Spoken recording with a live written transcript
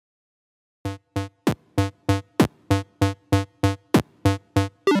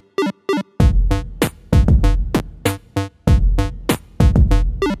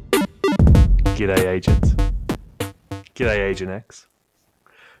G'day, Agent. G'day, Agent X.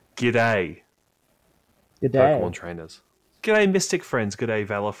 G'day, Good day. Pokemon trainers. G'day, Mystic friends. G'day,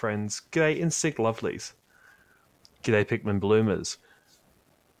 Valor friends. G'day, Instinct lovelies. G'day, Pikmin bloomers.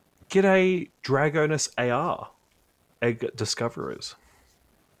 G'day, Dragonus AR, egg discoverers.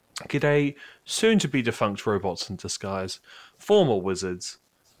 G'day, soon-to-be-defunct robots in disguise, former wizards,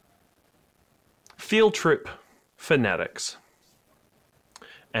 field trip fanatics,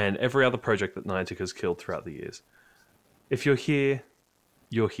 and every other project that Niantic has killed throughout the years. If you're here,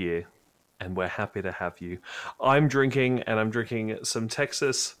 you're here, and we're happy to have you. I'm drinking some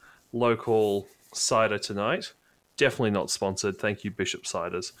Texas local cider tonight. Definitely not sponsored. Thank you, Bishop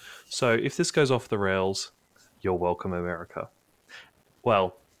Ciders. So if this goes off the rails, you're welcome, America.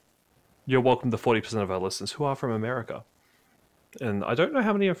 Well, you're welcome to 40% of our listeners who are from America. And I don't know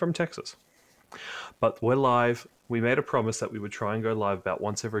how many are from Texas. But we're live. We made a promise that we would try and go live about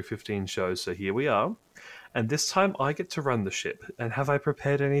once every 15 shows, so here we are. And this time I get to run the ship. And have I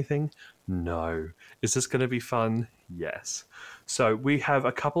prepared anything? No. Is this going to be fun? Yes. So we have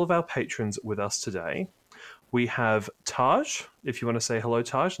a couple of our patrons with us today. We have Taj, if you want to say hello,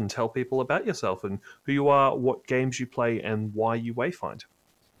 Taj, and tell people about yourself and who you are, what games you play, and why you wayfind.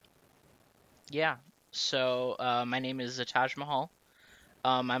 Yeah, so my name is Taj Mahal.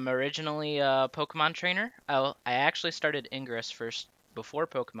 I'm originally a Pokemon trainer. I actually started Ingress first before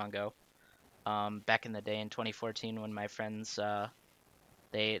Pokemon Go. Back in the day in 2014 when my friends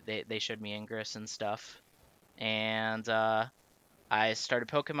they showed me Ingress and stuff, and I started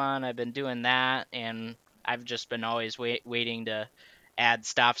Pokemon. I've been doing that, and I've just been always waiting to add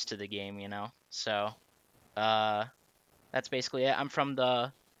stops to the game, you know. So that's basically it. I'm from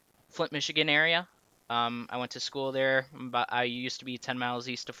the Flint, Michigan area. I went to school there. I used to be 10 miles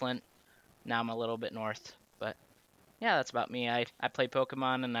east of Flint. Now I'm a little bit north. But yeah, that's about me. I play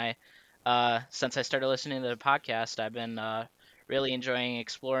Pokemon, and since I started listening to the podcast, I've been really enjoying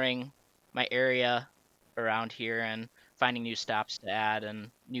exploring my area around here and finding new stops to add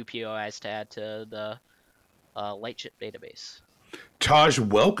and new POIs to add to the Lightship database. Taj,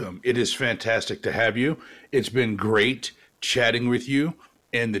 welcome. It is fantastic to have you. It's been great chatting with you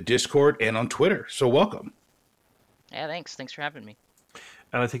in the Discord and on Twitter. So welcome. Yeah, thanks. Thanks for having me.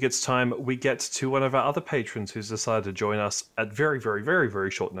 And I think it's time we get to one of our other patrons who's decided to join us at very, very, very,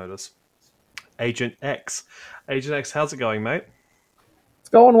 very short notice. Agent X. Agent X, how's it going, mate? It's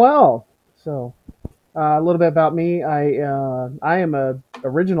going well. So, a little bit about me. I am a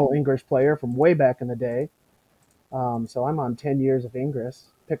original Ingress player from way back in the day. So I'm on 10 years of Ingress.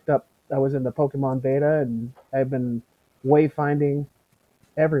 I was in the Pokemon beta, and I've been wayfinding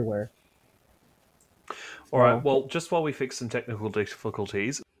everywhere. All right, well, just while we fix some technical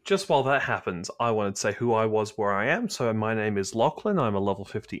difficulties, just while that happens, I wanted to say who I was, where I am. So my name is Lachlan. I'm a level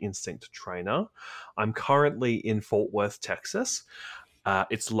 50 Instinct trainer. I'm currently in Fort Worth, Texas.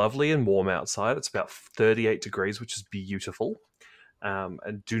 It's lovely and warm outside. It's about 38 degrees, which is beautiful.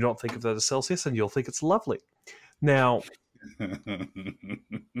 And do not think of that as Celsius, and you'll think it's lovely. Now, have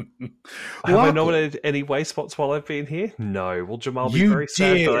I nominated any way spots while I've been here? No. Will Jamal be very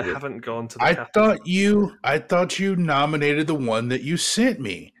sad that I haven't gone to the I thought you nominated the one that you sent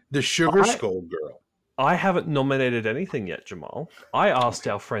me, the Sugar Skull Girl. I haven't nominated anything yet, Jamal. I asked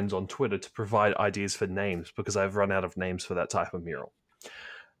our friends on Twitter to provide ideas for names because I've run out of names for that type of mural.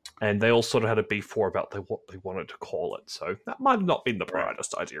 And they all sort of had a B4 about what they wanted to call it. So that might have not been the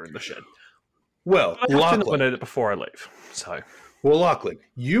brightest idea in the shed. Well, I have to nominate it before I leave. Well, Lachlan,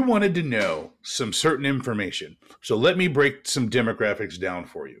 you wanted to know some certain information. So let me break some demographics down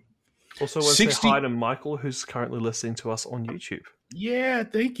for you. Also, I want to say hi to Michael, who's currently listening to us on YouTube. Yeah,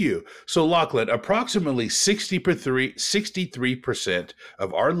 thank you. So, Lachlan, approximately 63%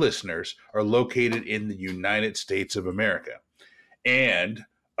 of our listeners are located in the United States of America. And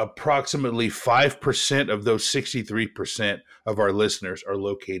approximately 5% of those 63% of our listeners are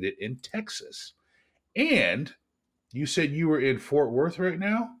located in Texas. And you said you were in Fort Worth right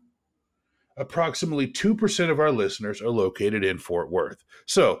now? Approximately 2% of our listeners are located in Fort Worth.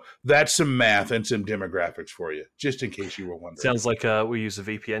 So that's some math and some demographics for you, just in case you were wondering. Sounds like we use a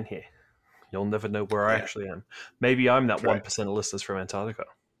VPN here. You'll never know where I actually am. Maybe I'm that 1% of listeners from Antarctica.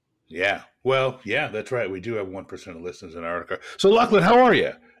 Yeah. Well, yeah, that's right. We do have 1% of listeners in Antarctica. So, Lachlan, how are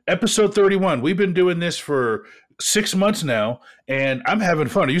you? Episode 31. We've been doing this for 6 months now, and I'm having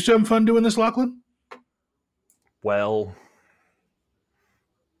fun. Are you still having fun doing this, Lachlan? Well,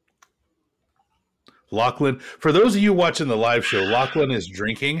 Lachlan, for those of you watching the live show, Lachlan is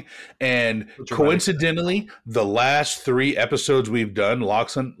drinking, and coincidentally, the last 3 episodes we've done,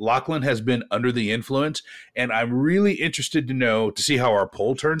 Lachlan has been under the influence, and I'm really interested to see how our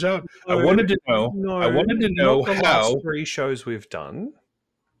poll turns out. I wanted to know not the how last 3 shows we've done.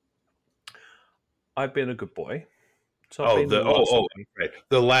 I've been a good boy. So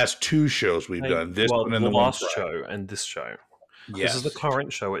the last 2 shows we've done. This one and the last show and this show. Yes. This is the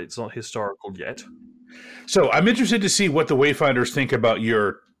current show. It's not historical yet. So I'm interested to see what the Wayfinders think about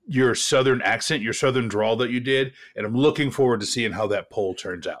your southern accent, your southern drawl that you did, and I'm looking forward to seeing how that poll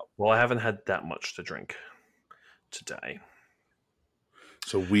turns out. Well, I haven't had that much to drink today.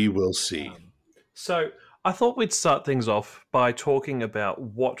 So we will see. So I thought we'd start things off by talking about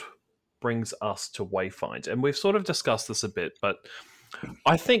what brings us to Wayfind. And we've sort of discussed this a bit, but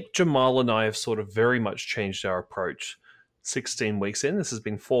I think Jamal and I have sort of very much changed our approach 16 weeks in. This has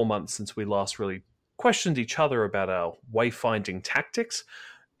been 4 months since we last really questioned each other about our wayfinding tactics,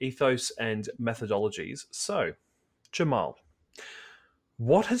 ethos, and methodologies. So, Jamal,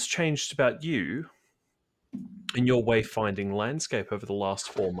 what has changed about you in your wayfinding landscape over the last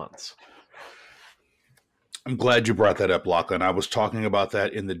 4 months? I'm glad you brought that up, Lachlan. I was talking about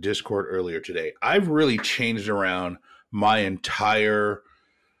that in the Discord earlier today. I've really changed around my entire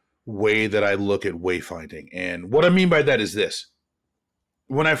way that I look at wayfinding. And what I mean by that is this.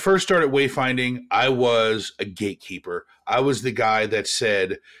 When I first started wayfinding, I was a gatekeeper. I was the guy that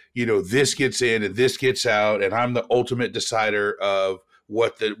said, this gets in and this gets out, and I'm the ultimate decider of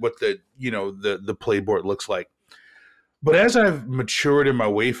what the playboard looks like. But as I've matured in my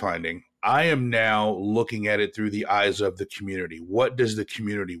wayfinding, I am now looking at it through the eyes of the community. What does the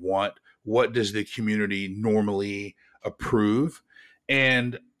community want? What does the community normally approve?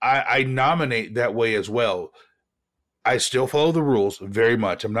 And I nominate that way as well. I still follow the rules very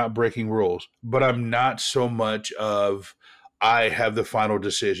much. I'm not breaking rules, but I'm not so much of I have the final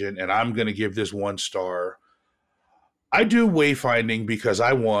decision and I'm going to give this 1 star. I do wayfinding because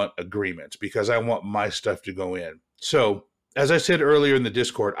I want agreements, because I want my stuff to go in. So, as I said earlier in the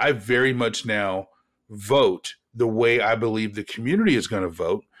Discord, I very much now vote the way I believe the community is going to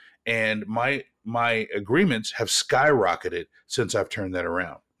vote, and my agreements have skyrocketed since I've turned that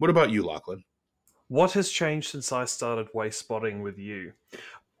around. What about you, Lachlan? What has changed since I started way spotting with you?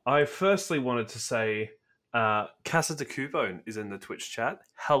 I firstly wanted to say Casa de Cubone is in the Twitch chat.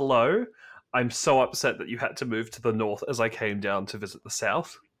 Hello. I'm so upset that you had to move to the north as I came down to visit the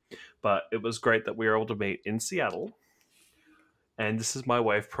south. But it was great that we were able to meet in Seattle. And this is my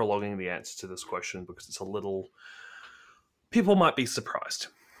way of prolonging the answer to this question because it's a little... People might be surprised.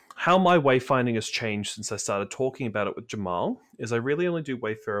 How my wayfinding has changed since I started talking about it with Jamal is I really only do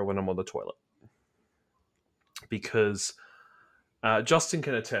Wayfarer when I'm on the toilet. Because Justin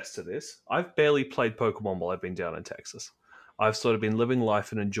can attest to this. I've barely played Pokemon while I've been down in Texas. I've sort of been living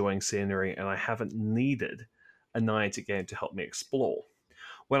life and enjoying scenery, and I haven't needed a Niantic game to help me explore.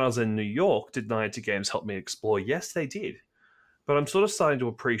 When I was in New York, did Niantic games help me explore? Yes, they did. But I'm sort of starting to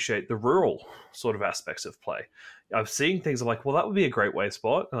appreciate the rural sort of aspects of play. I'm seeing things I'm like, well, that would be a great way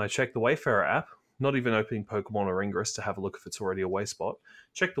spot. And I check the Wayfarer app, not even opening Pokemon or Ingress to have a look if it's already a way spot.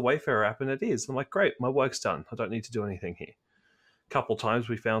 Check the Wayfarer app and it is. I'm like, great, my work's done. I don't need to do anything here. A couple times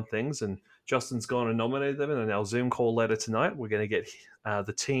we found things and Justin's gone and nominated them in our Zoom call later tonight. We're going to get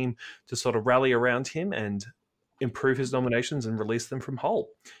the team to sort of rally around him and improve his nominations and release them from Hull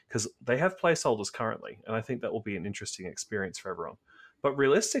because they have placeholders currently, and I think that will be an interesting experience for everyone. But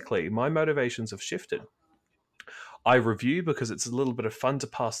realistically, my motivations have shifted. I review because it's a little bit of fun to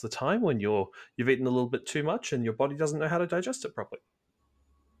pass the time when you've eaten a little bit too much and your body doesn't know how to digest it properly.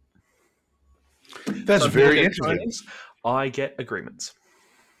 That's very interesting. I get agreements.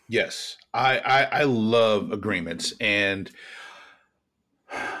 Yes, I love agreements, and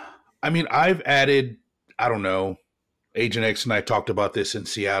I mean I've added. I don't know. Agent X and I talked about this in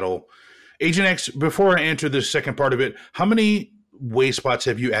Seattle. Agent X, before I answer the second part of it, how many way spots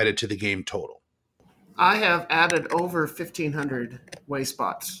have you added to the game total? I have added over 1,500 way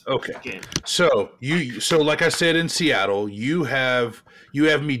spots. Okay. So like I said in Seattle, you have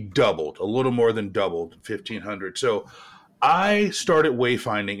me doubled, a little more than doubled, 1,500. So I started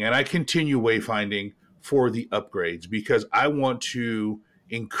wayfinding and I continue wayfinding for the upgrades because I want to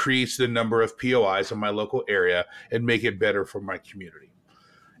increase the number of POIs in my local area and make it better for my community.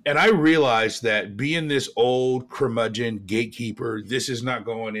 And I realized that being this old curmudgeon gatekeeper, this is not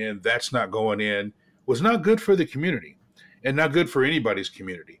going in, that's not going in, was not good for the community and not good for anybody's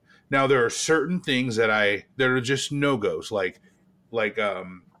community. Now, there are certain things that are just no-goes, like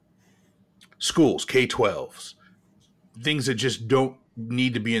schools, K-12s, things that just don't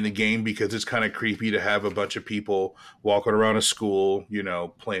need to be in the game because it's kind of creepy to have a bunch of people walking around a school,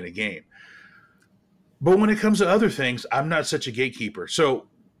 playing a game. But when it comes to other things, I'm not such a gatekeeper. So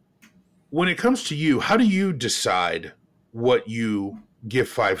when it comes to you, how do you decide what you give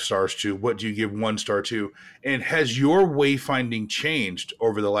 5 stars to? What do you give 1 star to? And has your wayfinding changed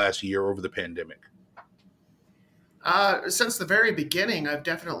over the last year, over the pandemic? Since the very beginning, I've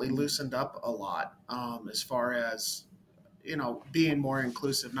definitely loosened up a lot as far as, being more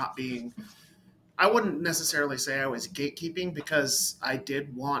inclusive, not being, I wouldn't necessarily say I was gatekeeping because I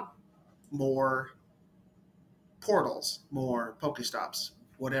did want more portals, more Pokestops,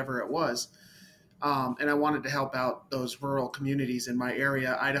 whatever it was. And I wanted to help out those rural communities in my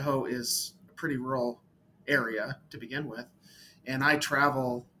area. Idaho is a pretty rural area to begin with. And I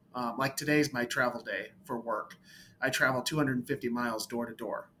travel, like today's my travel day for work. I travel 250 miles door to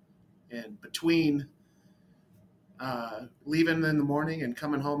door. And between leaving in the morning and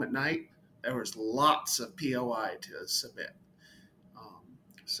coming home at night, there was lots of POI to submit.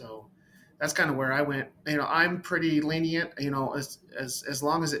 So that's kind of where I went. I'm pretty lenient, as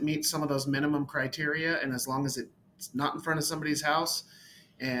long as it meets some of those minimum criteria and as long as it's not in front of somebody's house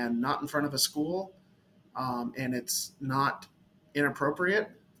and not in front of a school, and it's not inappropriate,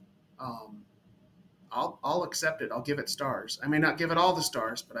 I'll accept it. I'll give it stars. I may not give it all the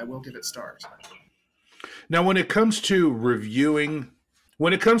stars, but I will give it stars. Now, when it comes to reviewing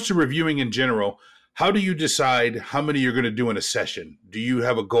in general, how do you decide how many you're going to do in a session? Do you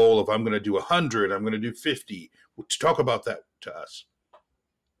have a goal of I'm going to do 100, I'm going to do 50? Talk about that to us.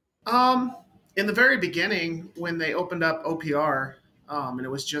 In the very beginning, when they opened up OPR, and it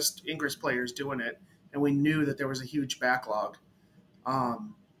was just Ingress players doing it, and we knew that there was a huge backlog. I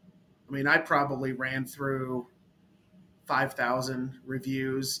probably ran through 5,000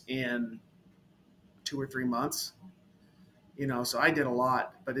 reviews in 2 or 3 months. So I did a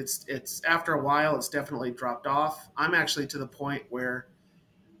lot, but it's after a while, it's definitely dropped off. I'm actually to the point where,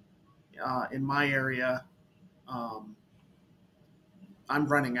 in my area, I'm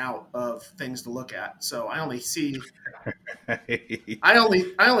running out of things to look at. So I only see, I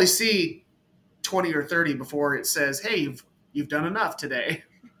only see 20 or 30 before it says, "Hey, you've done enough today."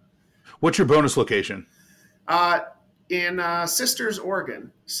 What's your bonus location? In Sisters,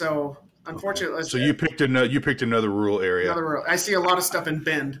 Oregon. So. Unfortunately, so you picked another rural area. I see a lot of stuff in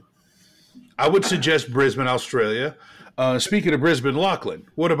Bend. I would suggest Brisbane, Australia. Speaking of Brisbane, Lachlan,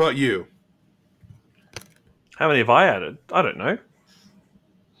 what about you? How many have I added? I don't know.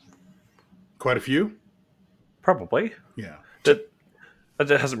 Quite a few? Probably. Yeah. That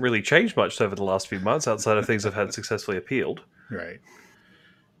hasn't really changed much over the last few months outside of things I've had successfully appealed. Right.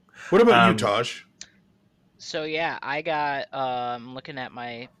 What about you, Taj? So yeah, I got, I'm looking at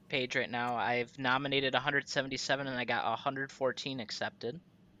my page right now. I've nominated 177 and I got 114 accepted.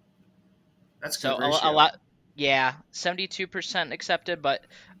 That's so good ratio. a lot. Yeah, 72% accepted, but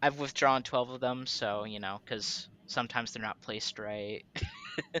I've withdrawn 12 of them. So, because sometimes they're not placed right.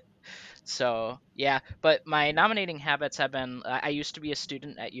 So yeah, but my nominating habits have been, I used to be a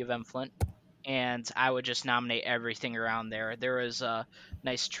student at U of M Flint. And I would just nominate everything around there. There was a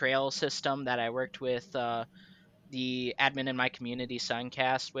nice trail system that I worked with the admin in my community,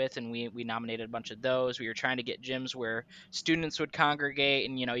 Suncast, with, and we nominated a bunch of those. We were trying to get gyms where students would congregate,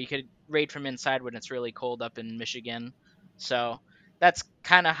 and you could raid from inside when it's really cold up in Michigan. So that's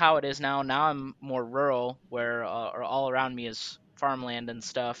kind of how it is now. Now I'm more rural, where all around me is farmland and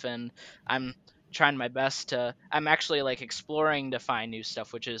stuff, and I'm trying my best to. I'm actually exploring to find new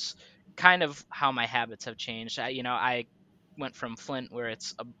stuff, which is kind of how my habits have changed. I went from Flint where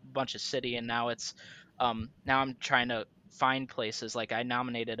it's a bunch of city, and now it's now I'm trying to find places. Like I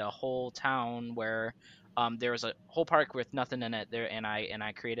nominated a whole town where there was a whole park with nothing in it there, and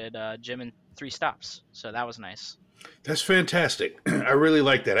I created a gym in 3 stops. So that was nice. That's fantastic. I really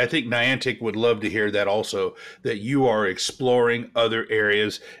like that. I think Niantic would love to hear that also, that you are exploring other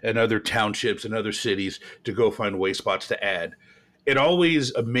areas and other townships and other cities to go find way spots to add. It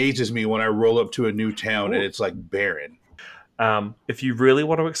always amazes me when I roll up to a new town and it's barren. If you really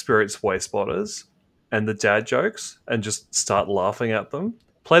want to experience way spotters and the dad jokes and just start laughing at them,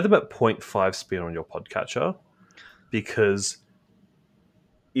 play them at 0.5 speed on your podcatcher, because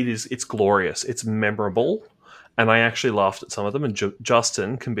it's glorious. It's memorable. And I actually laughed at some of them, and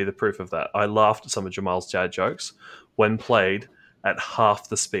Justin can be the proof of that. I laughed at some of Jamal's dad jokes when played at half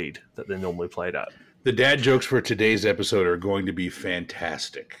the speed that they're normally played at. The dad jokes for today's episode are going to be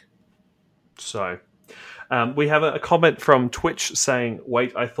fantastic. So, we have a comment from Twitch saying,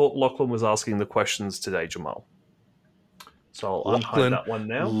 "Wait, I thought Lachlan was asking the questions today, Jamal." So I'll unhide that one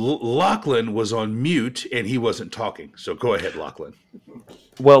now. Lachlan was on mute and he wasn't talking. So go ahead, Lachlan.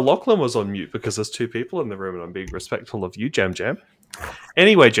 Well, Lachlan was on mute because there's two people in the room and I'm being respectful of you, Jam Jam.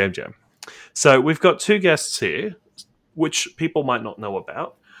 Anyway, Jam Jam. So we've got two guests here, which people might not know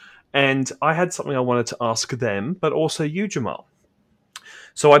about. And I had something I wanted to ask them, but also you, Jamal.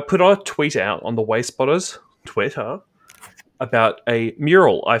 So I put a tweet out on the Wayspotters Twitter about a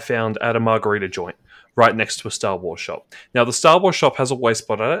mural I found at a margarita joint right next to a Star Wars shop. Now, the Star Wars shop has a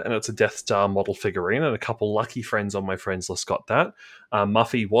Wayspot at it, and it's a Death Star model figurine, and a couple lucky friends on my friends list got that.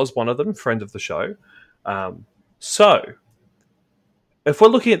 Muffy was one of them, friend of the show. So, if we're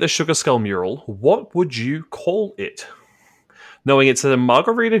looking at the Sugar Skull mural, what would you call it? Knowing it's at a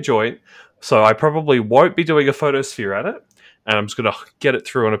margarita joint, so I probably won't be doing a photosphere at it, and I'm just going to get it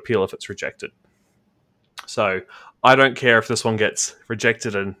through an appeal if it's rejected. So, I don't care if this one gets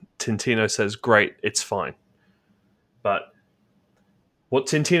rejected and Tintino says, great, it's fine. But what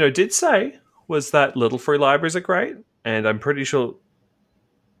Tintino did say was that little free libraries are great, and I'm pretty sure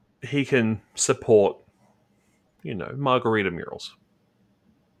he can support, margarita murals.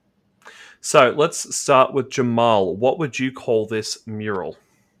 So let's start with Jamal. What would you call this mural?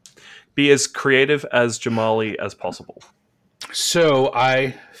 Be as creative as Jamali as possible. So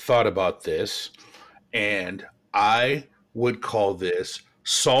I thought about this, and I would call this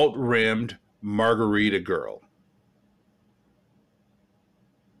Salt-Rimmed Margarita Girl.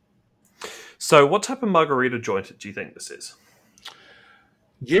 So what type of margarita joint do you think this is?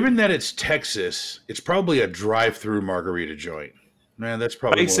 Given that it's Texas, it's probably a drive-through margarita joint. Man, that's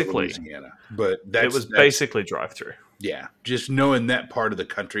probably basically Louisiana. But it was basically drive-through. Yeah, just knowing that part of the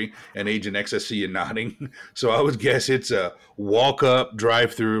country, and Agent X, I see you nodding. So I would guess it's a walk-up,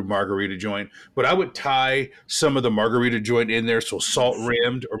 drive-through margarita joint. But I would tie some of the margarita joint in there, so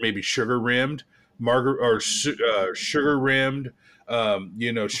salt-rimmed or maybe sugar-rimmed, sugar-rimmed,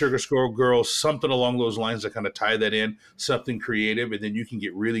 Sugar Skull Girl, something along those lines to kind of tie that in, something creative, and then you can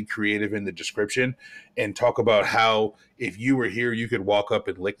get really creative in the description and talk about how if you were here, you could walk up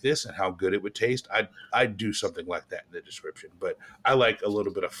and lick this and how good it would taste. I'd do something like that in the description, but I like a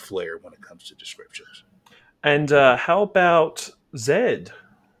little bit of flair when it comes to descriptions. And how about Zed?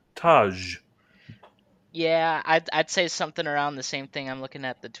 Taj? Yeah, I'd say something around the same thing. I'm looking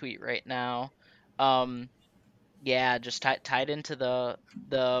at the tweet right now. Yeah, just tied into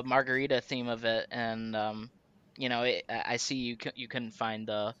the margarita theme of it, and I see you couldn't find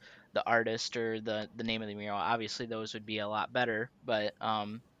the artist or the name of the mural. Obviously, those would be a lot better, but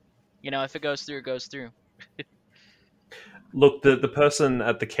if it goes through, it goes through. Look, the person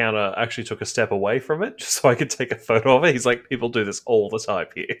at the counter actually took a step away from it just so I could take a photo of it. He's like, people do this all the time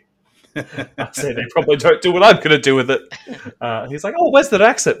here. I said, they probably don't do what I'm going to do with it. He's like, oh, where's that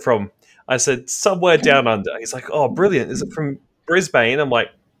accent from? I said, somewhere down under. He's like, oh, brilliant. Is it from Brisbane? I'm like,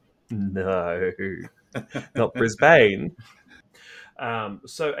 no, not Brisbane.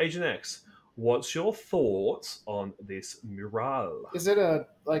 So, Agent X, what's your thoughts on this mural? Is it a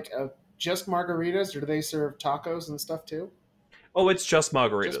just margaritas, or do they serve tacos and stuff too? Oh, it's just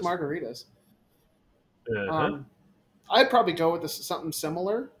margaritas. Just margaritas. Uh-huh. I'd probably go with something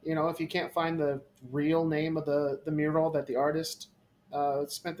similar. If you can't find the real name of the mural that the artist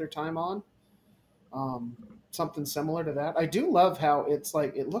spent their time on, something similar to that. I do love how it's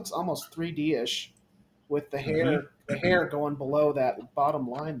like it looks almost 3D-ish with the hair, the hair going below that bottom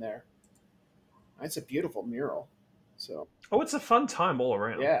line there. It's a beautiful mural. So. Oh, it's a fun time all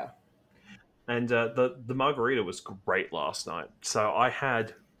around. Yeah. And the margarita was great last night. So I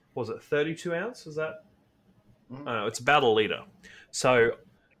had, what was it 32 ounce? Is that? It's about a liter. So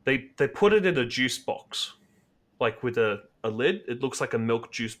they put it in a juice box, like with a lid. It looks like a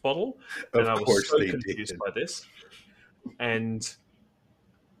milk juice bottle. And I was so confused by this. And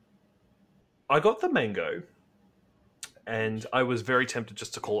I got the mango, and I was very tempted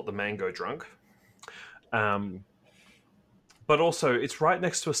just to call it the mango drunk. But also, it's right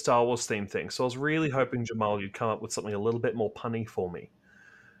next to a Star Wars theme thing, so I was really hoping, Jamal, you'd come up with something a little bit more punny for me.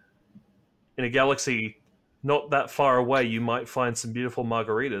 In a galaxy not that far away, you might find some beautiful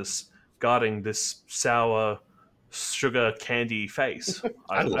margaritas guarding this sour sugar candy face.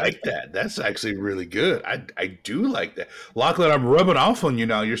 I like that. That's actually really good. I do like that. Lachlan, I'm rubbing off on you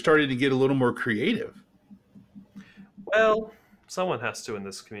now. You're starting to get a little more creative. Well, someone has to in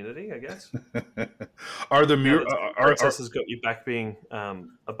this community, I guess. Are the Princess has got you back being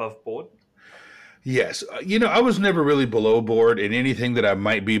above board? Yes. I was never really below board, and anything that I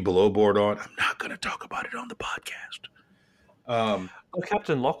might be below board on, I'm not going to talk about it on the podcast.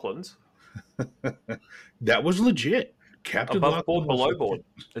 Captain Lachlan's. That was legit. Captain above Lachlan board, below board.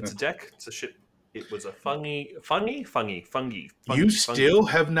 It's a deck. It's a ship. It was a fungy. You still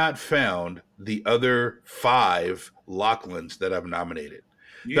have not found the other 5 Lachlan's that I've nominated.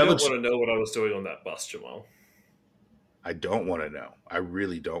 You That don't looks- want to know what I was doing on that bus, Jamal. I don't want to know. I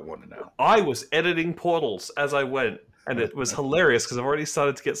really don't want to know. I was editing portals as I went, and it was hilarious because I've already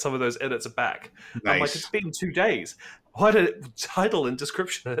started to get some of those edits back. I'm like, it's been 2 days. Why did title and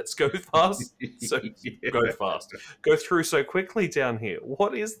description edits go fast? Go fast. Go through so quickly down here.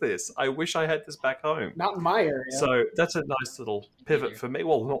 What is this? I wish I had this back home. Not in my area. So that's a nice little pivot for me.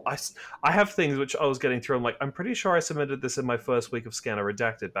 Well, no, I have things which I was getting through. I'm like, I'm pretty sure I submitted this in my first week of Scanner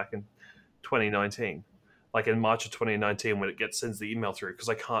Redacted back in 2019. Like in March of 2019 when it sends the email through, because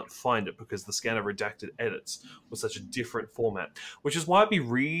I can't find it because the Scanner Redacted edits was such a different format, which is why it'd be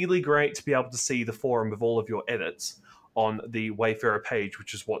really great to be able to see the forum of all of your edits on the Wayfarer page,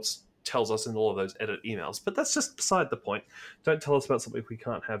 which is what tells us in all of those edit emails. But that's just beside the point. Don't tell us about something we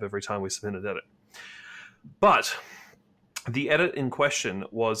can't have every time we submit an edit. But the edit in question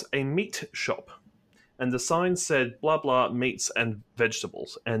was a meat shop, and the sign said blah blah meats and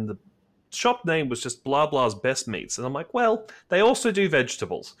vegetables, and the shop name was just Blah Blah's Best Meats. And I'm like, well, they also do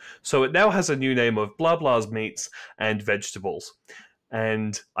vegetables. So it now has a new name of Blah Blah's Meats and Vegetables.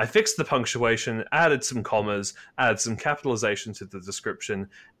 And I fixed the punctuation, added some commas, added some capitalization to the description,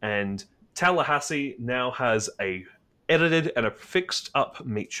 and Tallahassee now has a edited and a fixed up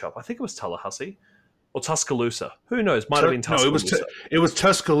meat shop. I think it was Tallahassee or Tuscaloosa. Who knows? Might have been Tuscaloosa. No, it was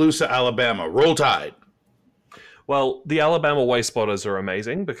Tuscaloosa, Alabama. Roll Tide. Well, the Alabama Way Spotters are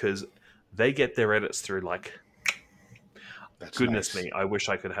amazing because they get their edits through like, That's goodness nice. me, I wish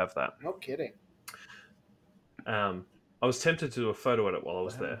I could have that. No kidding. I was tempted to do a photo edit while I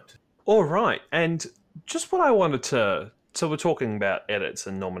was there. All right, and just what I wanted to... So we're talking about edits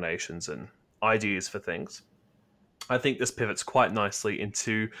and nominations and ideas for things. I think this pivots quite nicely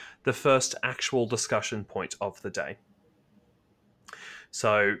into the first actual discussion point of the day.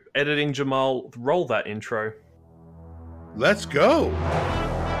 So, editing Jamal, roll that intro. Let's go.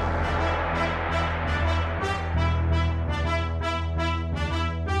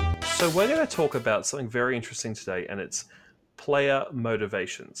 So we're going to talk about something very interesting today, and it's player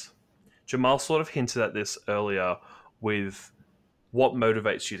motivations. Jamal sort of hinted at this earlier with what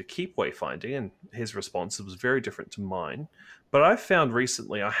motivates you to keep wayfinding, and his response was very different to mine. But I've found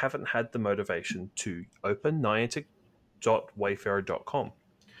recently I haven't had the motivation to open niantic.wayfarer.com.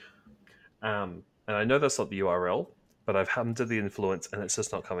 And I know that's not the URL, but I've happened to the influence, and it's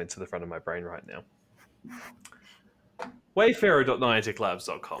just not coming to the front of my brain right now.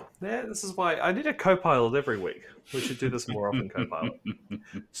 Wayfarer.nianticlabs.com. Yeah, this is why I need a Copilot every week. We should do this more often, Copilot.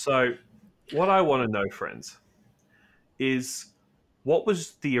 So, what I want to know, friends, is what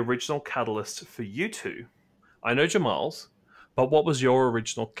was the original catalyst for you two? I know Jamal's, but what was your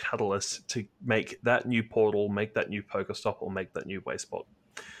original catalyst to make that new portal, make that new Pokestop, or make that new Wayspot?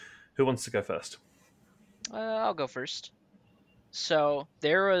 Who wants to go first? I'll go first. So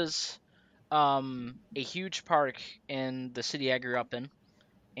there was a huge park in the city I grew up in,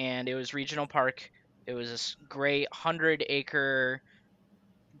 and it was regional park. It was this great 100-acre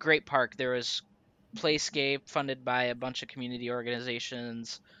great park. There was Playscape funded by a bunch of community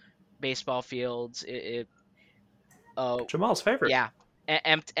organizations, baseball fields. Jamal's favorite. Yeah,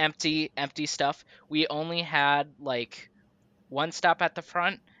 empty stuff. We only had like one stop at the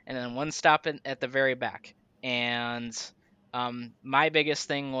front and then one stop at the very back. And my biggest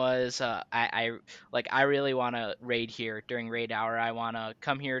thing was I really want to raid here during raid hour. I want to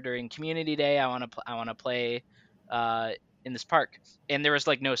come here during community day. I want to play in this park. And there was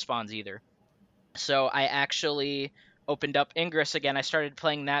like no spawns either. So I actually opened up Ingress again. I started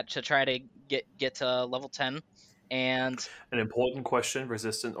playing that to try to get to level 10. And an important question: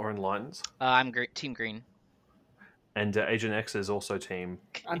 resistant or enlightened? I'm team green. And Agent X is also team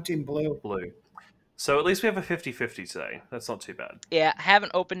I'm team blue. blue. So at least we have a 50-50 today. That's not too bad. Yeah, I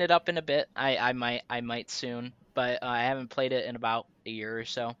haven't opened it up in a bit. I might soon, but I haven't played it in about a year or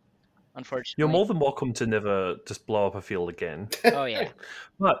so. Unfortunately, You're more than welcome to never just blow up a field again. Oh yeah.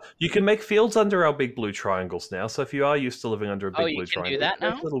 But you can make fields under our big blue triangles now. So if you are used to living under a big you blue can triangle, do that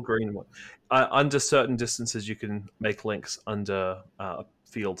make now? little green one. Under certain distances, you can make links under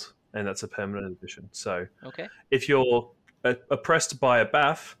fields, and that's a permanent addition. So Okay. if you're oppressed by a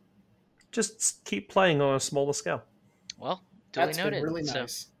BAF, just keep playing on a smaller scale. Well, duly That's noted. been really So,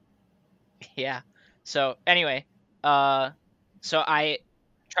 nice. yeah. So anyway, so I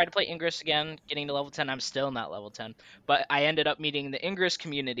tried to play Ingress again, getting to level 10. I'm still not level 10, but I ended up meeting the Ingress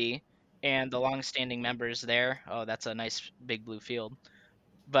community and the long-standing members there. Oh, that's a nice big blue field.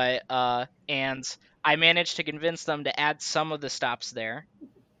 But and I managed to convince them to add some of the stops there,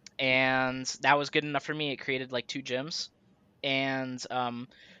 and that was good enough for me. It created like 2 gyms, and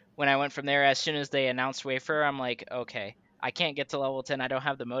when I went from there, as soon as they announced Wafer, I'm like, okay, I can't get to level 10. I don't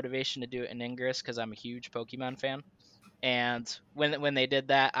have the motivation to do it in Ingress because I'm a huge Pokemon fan. And when they did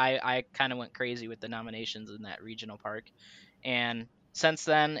that, I kind of went crazy with the nominations in that regional park. And since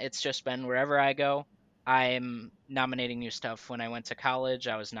then, it's just been wherever I go, I'm nominating new stuff. When I went to college,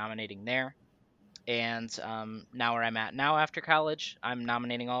 I was nominating there. And now where I'm at now after college, I'm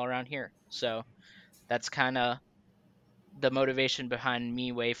nominating all around here. So that's kind of the motivation behind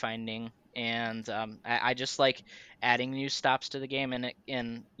me wayfinding. And I just like adding new stops to the game,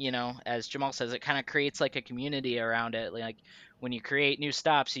 and as Jamal says, it kind of creates like a community around it. Like when you create new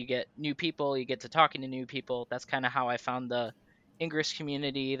stops, you get new people, you get to talking to new people. That's kind of how I found the Ingress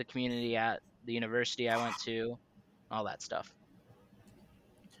community, the community at the university I went to, all that stuff.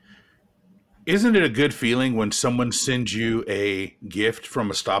 Isn't it a good feeling when someone sends you a gift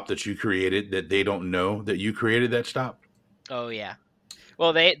from a stop that you created that they don't know that you created that stop? Oh yeah.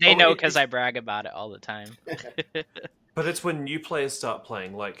 Well, they know because I brag about it all the time. But it's when new players start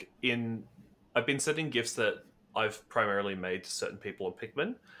playing. I've been sending gifts that I've primarily made to certain people on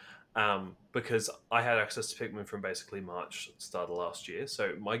Pikmin, because I had access to Pikmin from basically March, start of last year.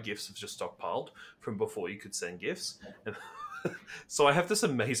 So my gifts have just stockpiled from before you could send gifts. And so I have this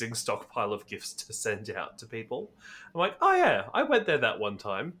amazing stockpile of gifts to send out to people. I'm like, oh yeah, I went there that one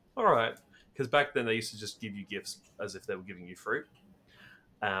time. All right. Because back then they used to just give you gifts as if they were giving you fruit.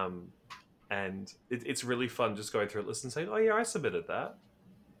 And it's really fun just going through it, listening, saying, oh yeah, I submitted that.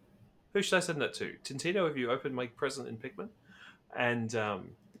 Who should I send that to? Tintino, have you opened my present in Pikmin? And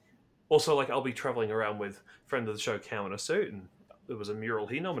also, like, I'll be traveling around with friend of the show, Cow in a suit, and there was a mural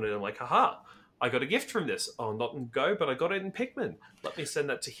he nominated. I'm like, haha, I got a gift from this. Oh, not in Go, but I got it in Pikmin. Let me send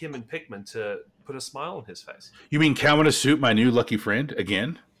that to him in Pikmin to put a smile on his face. You mean Cow in a suit, my new lucky friend?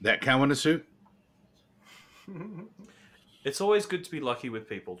 Again? That Cow in a suit? It's always good to be lucky with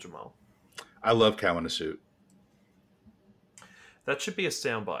people, Jamal. I love Cow in a suit. That should be a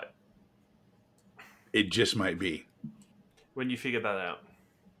soundbite. It just might be. When you figure that out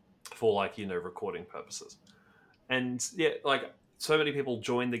for, recording purposes. And yeah, so many people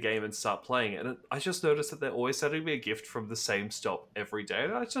join the game and start playing it. And I just noticed that they're always sending me a gift from the same stop every day.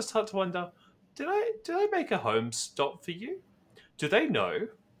 And I just start to wonder, did I make a home stop for you? Do they know?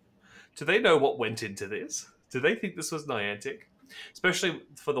 Do they know what went into this? Do they think this was Niantic? Especially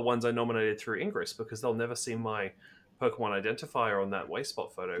for the ones I nominated through Ingress, because they'll never see my Pokemon identifier on that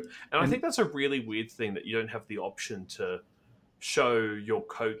Wayspot photo. And I think that's a really weird thing that you don't have the option to show your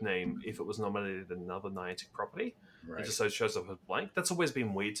code name if it was nominated in another Niantic property. Right. It just so shows up as blank. That's always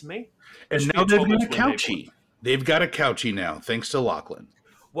been weird to me. And now they've got a Couchie. They've got a Couchie now, thanks to Lachlan.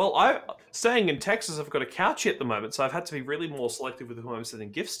 Well, staying in Texas, I've got a Couchie at the moment, so I've had to be really more selective with who I'm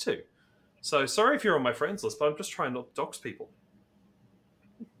sending gifts to. So sorry if you're on my friends list, but I'm just trying not to dox people.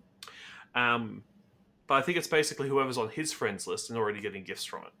 But I think it's basically whoever's on his friends list and already getting gifts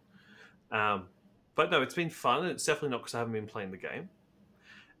from it. But no, it's been fun, and it's definitely not because I haven't been playing the game.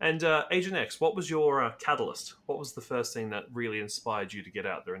 And Agent X, what was your catalyst? What was the first thing that really inspired you to get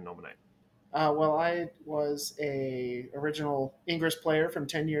out there and nominate? Well, I was a original Ingress player from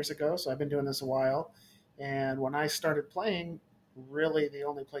 10 years ago, so I've been doing this a while. And when I started playing, really the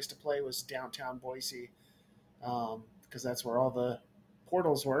only place to play was downtown Boise, because that's where all the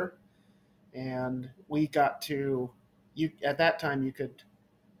portals were. And we got to, at that time you could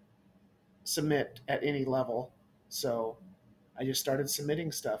submit at any level. So I just started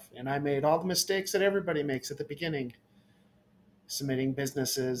submitting stuff, and I made all the mistakes that everybody makes at the beginning, submitting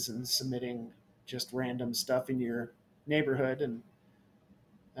businesses and submitting just random stuff in your neighborhood. And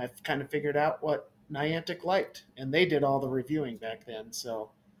I've kind of figured out what Niantic liked, and they did all the reviewing back then.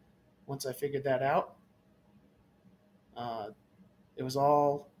 So once I figured that out, it was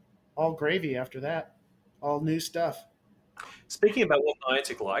all gravy after that, all new stuff. Speaking about what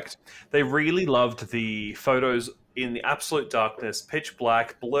Niantic liked, they really loved the photos in the absolute darkness, pitch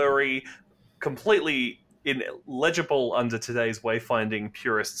black, blurry, completely illegible under today's wayfinding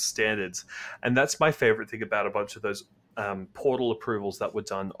purist standards. And that's my favorite thing about a bunch of those portal approvals that were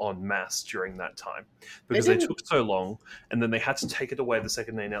done en masse during that time, because they took so long, and then they had to take it away the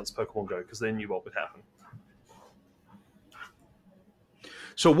second they announced Pokemon Go, because they knew what would happen.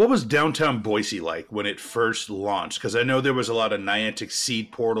 So what was downtown Boise like when it first launched? Because I know there was a lot of Niantic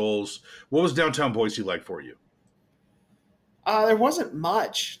seed portals. What was downtown Boise like for you? There wasn't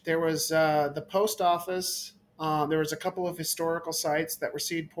much. There was the post office. There was a couple of historical sites that were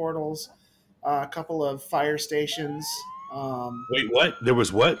seed portals, a couple of fire stations. Wait, what? There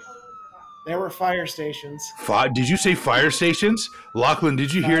was what? There were fire stations. Did you say fire stations? Lachlan,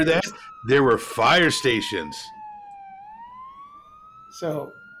 did you hear that? There were fire stations.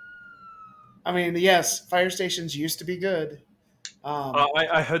 So, I mean, yes, fire stations used to be good.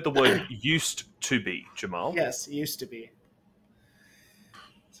 I heard the word used to be, Jamal. Yes, it used to be.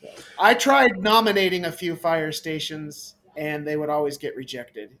 So, I tried nominating a few fire stations, and they would always get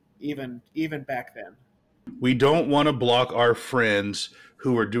rejected, even back then. We don't want to block our friends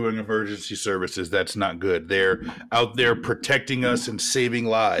who are doing emergency services. That's not good. They're out there protecting us and saving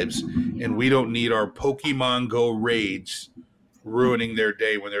lives, and we don't need our Pokemon Go raids ruining their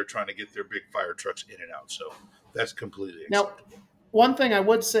day when they're trying to get their big fire trucks in and out. So that's completely Now, one thing I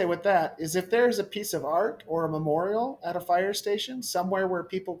would say with that is if there's a piece of art or a memorial at a fire station, somewhere where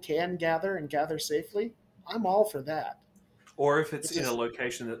people can gather and gather safely, I'm all for that. Or if it's in a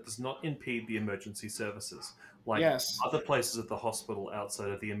location that does not impede the emergency services, like other places at the hospital outside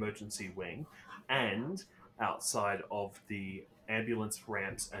of the emergency wing and outside of the ambulance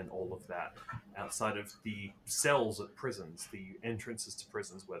ramps and all of that, outside of the cells at prisons, the entrances to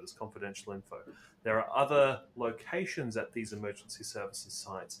prisons where there's confidential info. There are other locations at these emergency services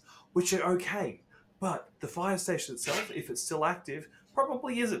sites which are okay, but the fire station itself, if it's still active,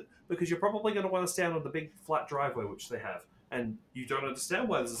 probably isn't, because you're probably going to want to stand on the big flat driveway which they have. And you don't understand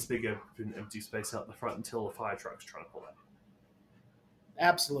why there's this big open, empty space out in the front until a fire truck's trying to pull out.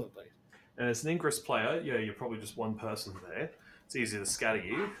 Absolutely. And as an Ingress player, you're probably just one person there. It's easy to scatter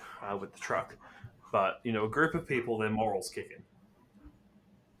you with the truck. But, a group of people, their morals kick in.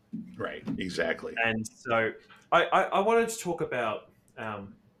 Right, exactly. And so I wanted to talk about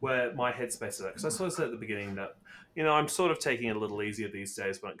where my headspace is at. Because I sort of said at the beginning that, I'm sort of taking it a little easier these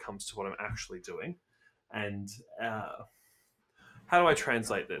days when it comes to what I'm actually doing. And how do I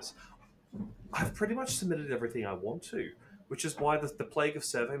translate this? I've pretty much submitted everything I want to, which is why the plague of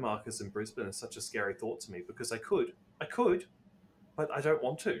survey markers in Brisbane is such a scary thought to me, because I could, but I don't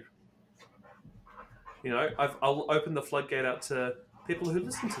want to. I'll open the floodgate out to people who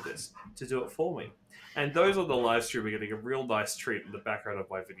listen to this to do it for me. And those on the live stream are getting a real nice treat in the background of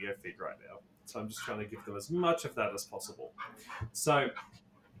my video feed right now. So I'm just trying to give them as much of that as possible. So...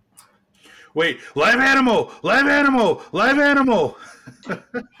 Wait, live animal! Well, I'm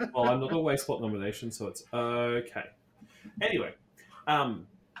not a waste spot nomination, so it's okay. Anyway,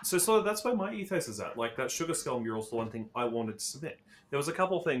 so that's where my ethos is at. Like, that Sugar Skull mural is the one thing I wanted to submit. There was a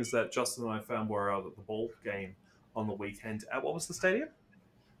couple of things that Justin and I found were out at the ball game on the weekend. At what was the stadium?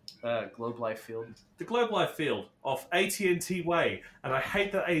 Globe Life Field. The Globe Life Field off AT&T Way. And I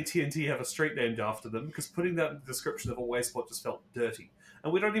hate that AT&T have a street named after them, because putting that in the description of a waste spot just felt dirty.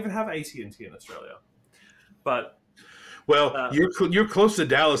 And we don't even have AT&T in Australia. But... Well, you're close to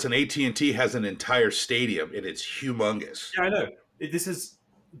Dallas, and AT&T has an entire stadium, and it's humongous. Yeah, I know. This is...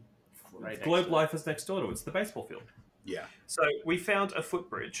 Right, Globe Life is next door to it. It's the baseball field. Yeah. So we found a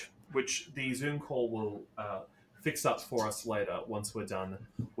footbridge, which the Zoom call will fix up for us later once we're done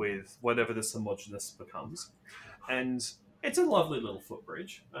with whatever this homogenous becomes. And it's a lovely little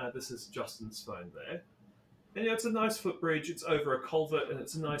footbridge. This is Justin's phone there. And it's a nice footbridge. It's over a culvert, and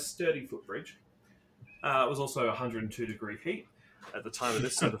it's a nice, sturdy footbridge. It was also 102-degree heat at the time of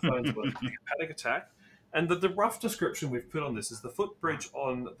this, so the phones were having a panic attack. And the rough description we've put on this is the footbridge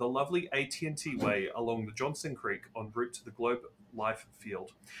on the lovely AT&T Way along the Johnson Creek en route to the Globe Life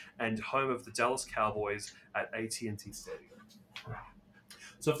Field and home of the Dallas Cowboys at AT&T Stadium.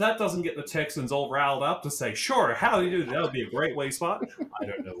 So if that doesn't get the Texans all riled up to say, sure, how do you do that? That would be a great way spot. I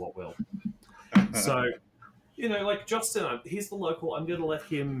don't know what will. So... like Justin, he's the local. I'm going to let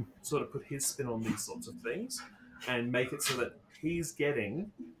him sort of put his spin on these sorts of things and make it so that he's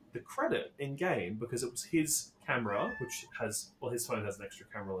getting the credit in game because it was his camera, which has, his phone has an extra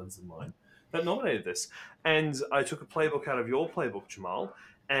camera lens than mine, that nominated this. And I took a playbook out of your playbook, Jamal,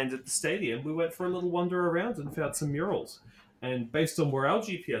 and at the stadium, we went for a little wander around and found some murals. And based on where our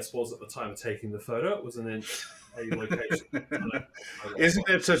GPS was at the time of taking the photo, it was a location. Isn't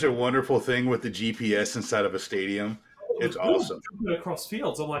that such a wonderful thing with the GPS inside of a stadium? It's awesome. Across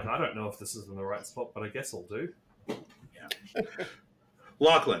fields, I'm like, I don't know if this is in the right spot, but I guess I'll do. Yeah.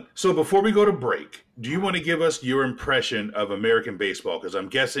 Lachlan, so before we go to break, do you want to give us your impression of American baseball? Because I'm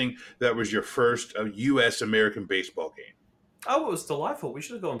guessing that was your first U.S. American baseball game. Oh, it was delightful. We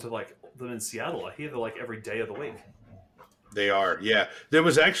should have gone to them in Seattle. I hear they're every day of the week. They are, yeah. There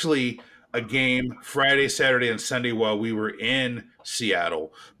was actually a game Friday, Saturday, and Sunday while we were in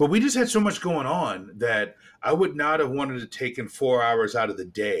Seattle. But we just had so much going on that I would not have wanted to take in 4 hours out of the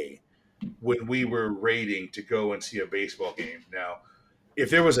day when we were raiding to go and see a baseball game. Now, if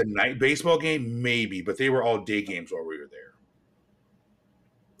there was a night baseball game, maybe, but they were all day games while we were there.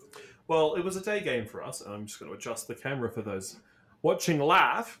 Well, it was a day game for us, and I'm just going to adjust the camera for those watching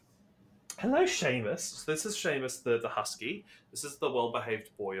live. Hello, Seamus. This is Seamus the Husky. This is the well-behaved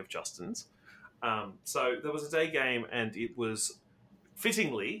boy of Justin's. So there was a day game, and it was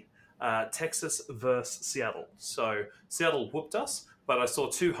fittingly Texas versus Seattle. So Seattle whooped us, but I saw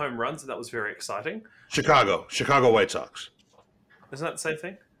 2 home runs, and that was very exciting. Chicago White Sox. Isn't that the same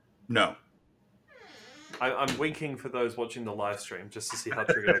thing? No. I'm winking for those watching the live stream just to see how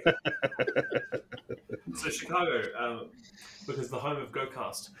triggered I get. So Chicago, because the home of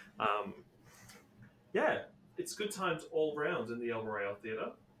GoCast. Yeah, it's good times all round in the El Royale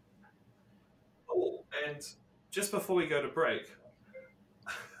Theatre. Oh, and just before we go to break,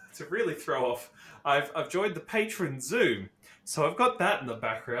 to really throw off, I've joined the Patron Zoom, so I've got that in the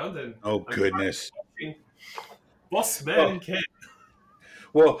background. And Oh, goodness. Boss Man and Ken.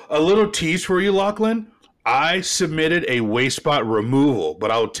 Well, a little tease for you, Lachlan. I submitted a waste spot removal,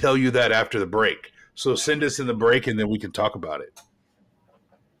 but I'll tell you that after the break. So send us in the break, and then we can talk about it.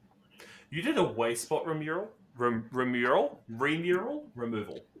 You did a waste spot removal?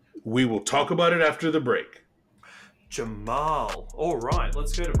 We will talk about it after the break. Jamal. All right,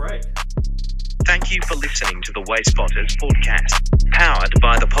 let's go to break. Thank you for listening to the Way Spotters podcast, powered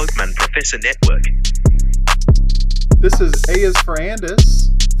by the Pokemon Professor Network. This is A is for Andis,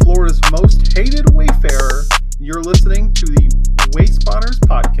 Florida's most hated wayfarer. You're listening to the Way Spotters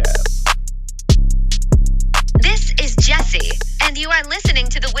podcast. This is Jesse, and you are listening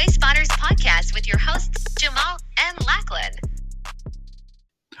to the Way Spotters podcast with your hosts, Jamal and Lachlan.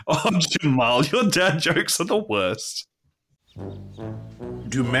 Oh, Jamal, your dad jokes are the worst.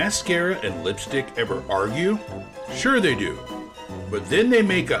 Do mascara and lipstick ever argue? Sure they do. But then they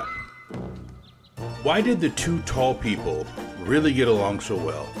make up. Why did the 2 tall people really get along so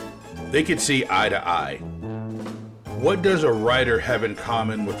well? They could see eye to eye. What does a writer have in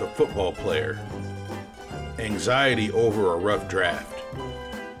common with a football player? Anxiety over a rough draft.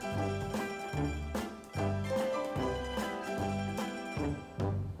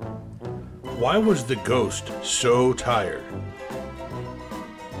 Why was the ghost so tired?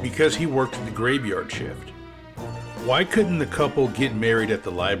 Because he worked the graveyard shift. Why couldn't the couple get married at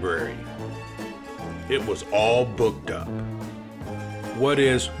the library? It was all booked up. What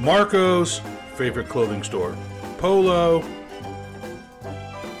is Marco's favorite clothing store? Polo.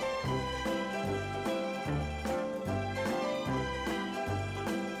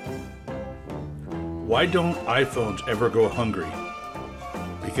 Why don't iPhones ever go hungry?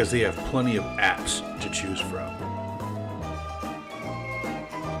 Because they have plenty of apps to choose from.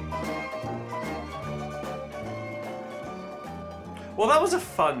 Well, that was a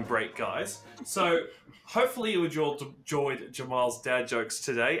fun break, guys. So, hopefully you enjoyed Jamal's dad jokes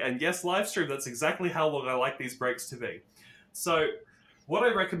today. And yes, live stream, that's exactly how long I like these breaks to be. So, what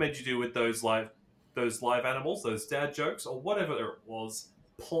I recommend you do with those live animals, those dad jokes, or whatever it was,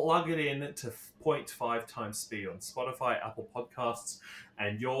 plug it in to 0.5 times speed on Spotify, Apple Podcasts,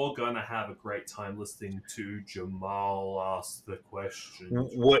 and you're going to have a great time listening to Jamal ask the question.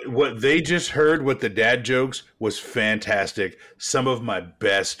 What they just heard with the dad jokes was fantastic. Some of my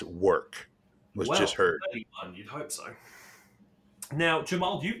best work was just heard. 31, you'd hope so. Now,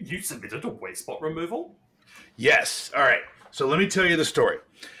 Jamal, you submitted a waste spot removal? Yes. All right. So let me tell you the story.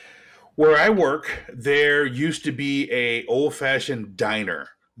 Where I work, there used to be a old-fashioned diner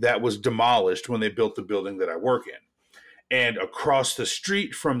that was demolished when they built the building that I work in. And across the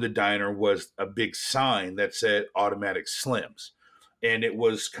street from the diner was a big sign that said Automatic Slims. And it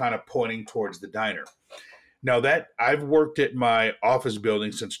was kind of pointing towards the diner. Now that I've worked at my office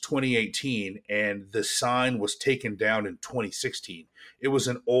building since 2018, and the sign was taken down in 2016. It was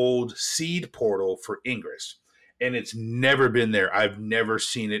an old seed portal for Ingress. And it's never been there. I've never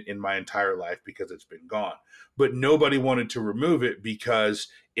seen it in my entire life because it's been gone. But nobody wanted to remove it because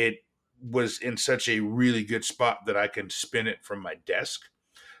it was in such a really good spot that I can spin it from my desk.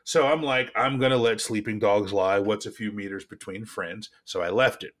 So I'm like, I'm going to let sleeping dogs lie. What's a few meters between friends? So I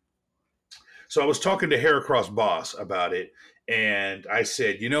left it. So I was talking to Heracross Boss about it. And I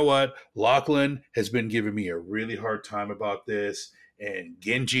said, you know what? Lachlan has been giving me a really hard time about this. And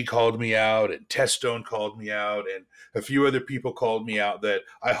Genji called me out, and Testone called me out, and a few other people called me out that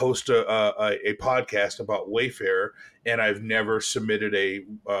I host a podcast about Wayfarer, and I've never submitted a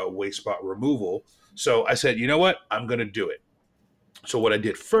waste spot removal. So I said, you know what? I'm going to do it. So what I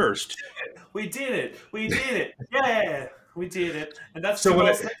did first... We did it. Yeah, we did it. And that's so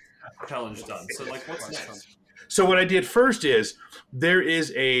the challenge done. So, what's next? So what I did first is there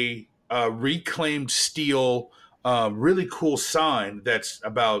is a reclaimed steel... really cool sign that's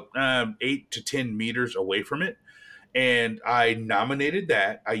about 8 to 10 meters away from it. And I nominated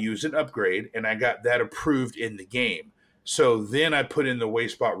that. I used an upgrade, and I got that approved in the game. So then I put in the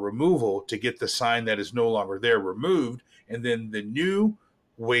waste spot removal to get the sign that is no longer there removed, and then the new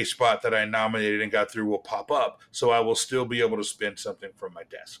waste spot that I nominated and got through will pop up. So I will still be able to spend something from my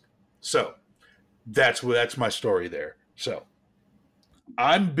desk. So that's my story there. So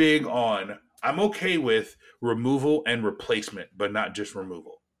I'm okay with removal and replacement, but not just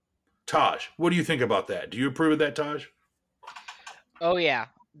removal. Taj, what do you think about that? Do you approve of that, Taj? Oh yeah,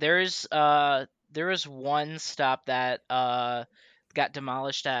 there was one stop that got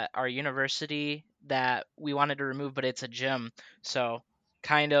demolished at our university that we wanted to remove, but it's a gym, so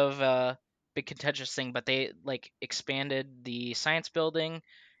kind of a big contentious thing. But they like expanded the science building,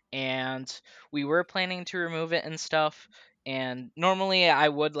 and we were planning to remove it and stuff. And normally I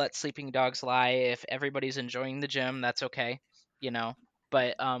would let sleeping dogs lie if everybody's enjoying the gym. That's okay, you know.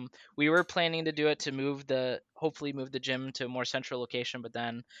 But we were planning to do it to hopefully move the gym to a more central location, but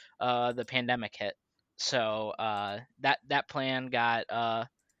then the pandemic hit, so that plan got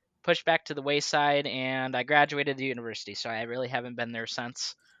pushed back to the wayside, and I graduated the university, so I really haven't been there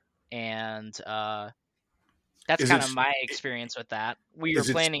since. And that's kind of my experience with that. We were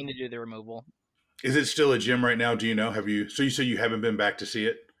planning to do the removal. Is it still a gym right now? Do you know? So you said you haven't been back to see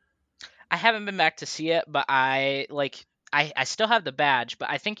it? I haven't been back to see it, but I still have the badge, but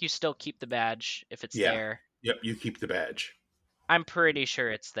I think you still keep the badge if it's there. Yep, you keep the badge. I'm pretty sure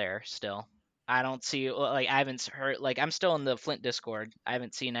it's there still. I don't see I haven't heard I'm still in the Flint Discord. I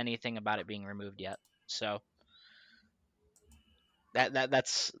haven't seen anything about it being removed yet. So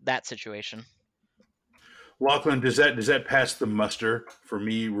that's that situation. Lachlan, does that pass the muster for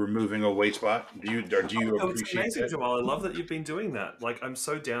me removing a waste spot? Do you appreciate it's amazing, that? Jamal. I love that you've been doing that. Like, I'm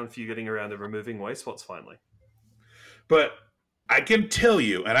so down for you getting around to removing waste spots finally. But I can tell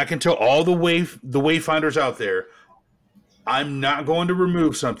you, and I can tell all the wayfinders out there, I'm not going to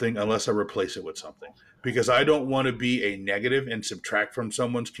remove something unless I replace it with something, because I don't want to be a negative and subtract from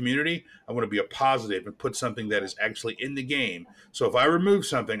someone's community. I want to be a positive and put something that is actually in the game. So if I remove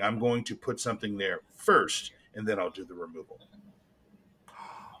something, I'm going to put something there first, and then I'll do the removal.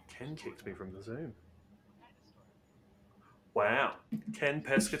 Ken kicked me from the Zoom. Wow. Ken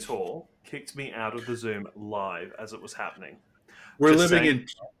Pescator kicked me out of the Zoom live as it was happening. We're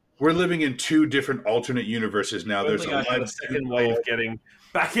living in two different alternate universes now. There's a second way of getting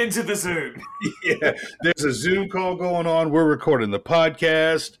back into the Zoom. Yeah, there's a Zoom call going on. We're recording the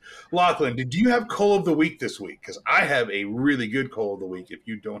podcast. Lachlan, did you have Coal of the Week this week? Because I have a really good Coal of the Week if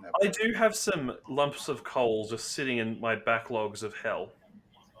you don't have. I do have some lumps of coal just sitting in my backlogs of hell.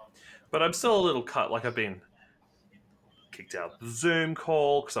 But I'm still a little cut, like I've been kicked out of the Zoom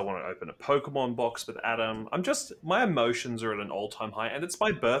call because I want to open a Pokemon box with Adam. My emotions are at an all-time high, and it's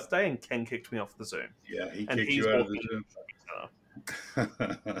my birthday, and Ken kicked me off the Zoom. Yeah, he kicked you out of the Zoom.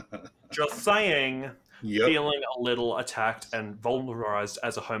 Just saying. Yep. Feeling a little attacked and vulneralized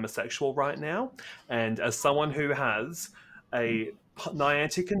as a homosexual right now, and as someone who has a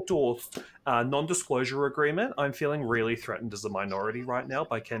Niantic endorsed non-disclosure agreement, I'm feeling really threatened as a minority right now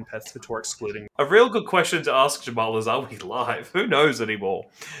by Ken Pescator excluding. A real good question to ask, Jamal, is are we live? Who knows anymore?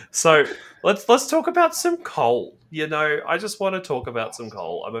 So let's talk about some coal. You know, I just want to talk about some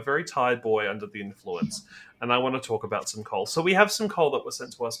coal. I'm a very tired boy under the influence, and I want to talk about some coal. So we have some coal that was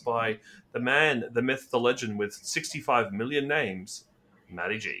sent to us by the man, the myth, the legend with 65 million names,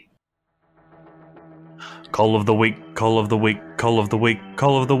 Matty G. Coal of the week, coal of the week, coal of the week,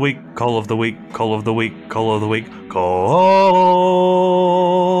 coal of the week, coal of the week, coal of the week, coal of the week, coal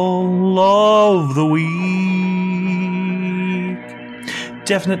of the week.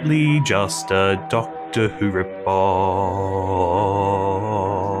 Definitely just a Doctor Who ripoff.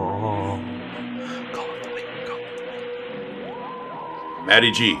 Coal of the week, coal of the week.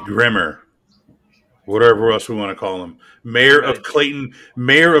 Matty G, Grimmer, whatever else we want to call him. Mayor of Clayton,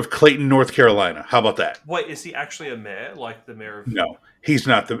 North Carolina. How about that? Wait, is he actually a mayor, like the mayor of? No, he's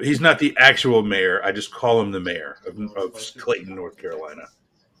not the actual mayor. I just call him the mayor of Clayton, North Carolina.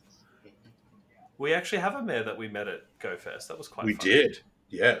 We actually have a mayor that we met at GoFest. That was quite fun. We did,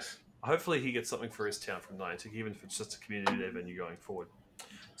 yes. Hopefully he gets something for his town from Niantic, even if it's just a community day venue going forward.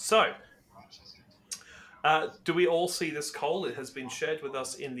 So, do we all see this coal? It has been shared with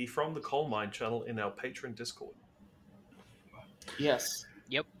us in the From the Coal Mine channel in our Patreon Discord. Yes.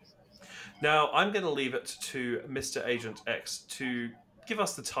 Yep. Now, I'm going to leave it to Mr. Agent X to give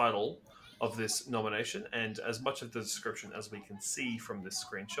us the title of this nomination and as much of the description as we can see from this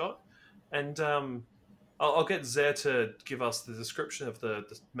screenshot. And I'll get Zare to give us the description of the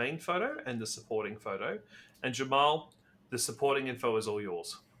main photo and the supporting photo. And Jamal, the supporting info is all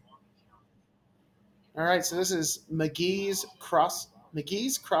yours. All right, so this is McGee's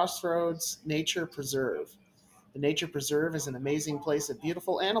Crossroads Nature Preserve. The Nature Preserve is an amazing place of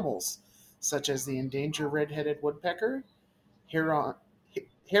beautiful animals, such as the endangered red-headed woodpecker.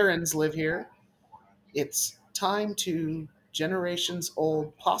 Herons live here. It's time to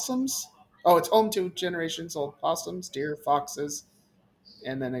generations-old possums. Oh, it's home to generations-old possums, deer, foxes,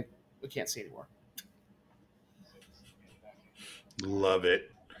 and then we can't see anymore. Love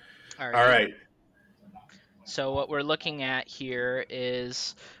it. All All right. right. So what we're looking at here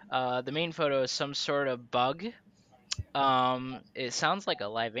is the main photo is some sort of bug. It sounds like a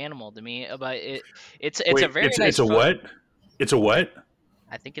live animal to me, but it's Wait, a very nice it's a photo. what? It's a what?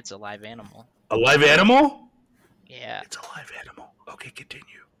 I think it's a live animal. A live animal? Yeah. It's a live animal. Okay, continue.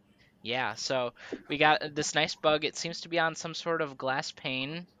 Yeah, so we got this nice bug. It seems to be on some sort of glass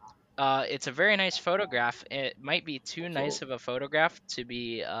pane. It's a very nice photograph. It might be too nice of a photograph to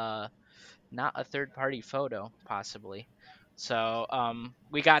be not a third-party photo, possibly. So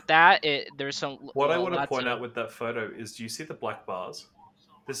we got that. There's some. What I want to lots point of- out with that photo is, do you see the black bars?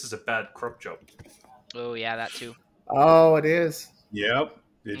 This is a bad crop job. Oh yeah, that too. Oh, it is. Yep,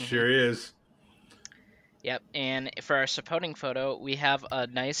 it Mhm. sure is. Yep, and for our supporting photo, we have a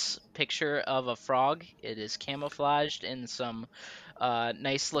nice picture of a frog. It is camouflaged in some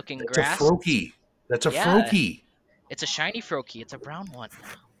nice-looking It's grass. a froakie. That's a Yeah. froakie. It's a shiny froakie. It's a brown one.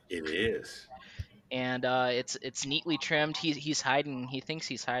 It is. And it's neatly trimmed. He's hiding. He thinks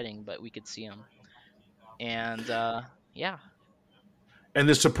he's hiding, but we could see him. And yeah. And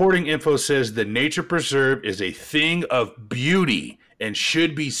the supporting info says the nature preserve is a thing of beauty and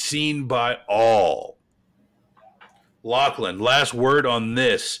should be seen by all. Lachlan, last word on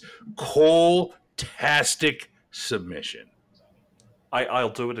this. Coal-tastic submission. I'll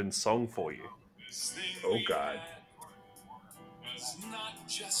do it in song for you. Oh, God. Was not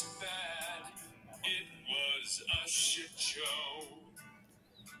just bad, it was a shit show.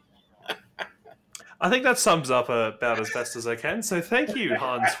 I think that sums up about as best as I can. So thank you,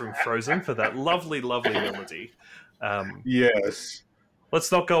 Hans from Frozen, for that lovely, lovely melody. Yes. Let's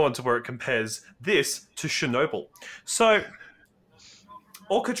not go on to where it compares this to Chernobyl. So,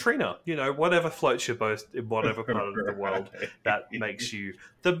 or Katrina, whatever floats your boat in whatever part of the world that makes you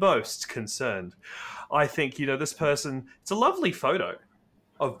the most concerned. I think, this person, it's a lovely photo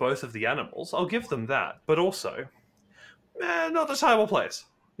of both of the animals. I'll give them that. But also, not the time or place.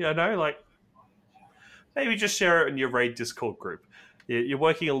 Maybe just share it in your Raid Discord group. You're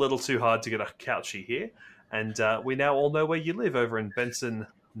working a little too hard to get a couchie here. And we now all know where you live over in Benson,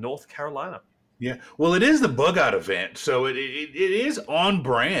 North Carolina. Yeah. Well, it is the Bug Out event, so it is on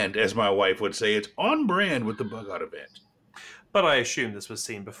brand, as my wife would say. It's on brand with the Bug Out event. But I assume this was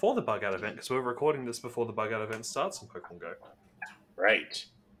seen before the Bug Out event, because we're recording this before the Bug Out event starts in Pokemon Go. Right.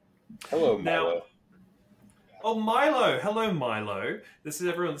 Hello, Milo. Milo. Hello, Milo. This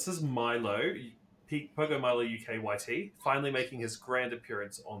is Milo. Pogo Milo UK YT, finally making his grand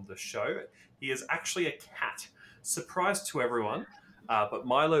appearance on the show. He is actually a cat. Surprise to everyone, but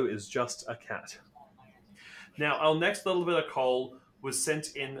Milo is just a cat. Now, our next little bit of coal was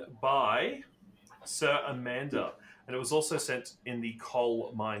sent in by Sir Amanda, and it was also sent in the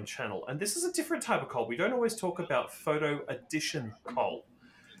coal mine channel. And this is a different type of coal. We don't always talk about photo edition coal.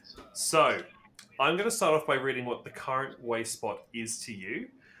 So, I'm going to start off by reading what the current way spot is to you.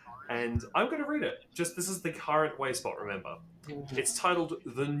 And I'm going to read it. This is the current way spot, remember. It's titled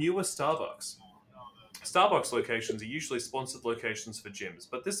The Newer Starbucks. Starbucks locations are usually sponsored locations for gyms,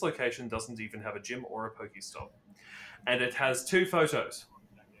 but this location doesn't even have a gym or a Pokestop. And it has 2 photos.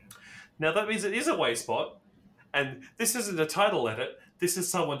 Now that means it is a way spot, and this isn't a title edit, this is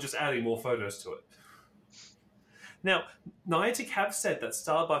someone just adding more photos to it. Now, Niantic have said that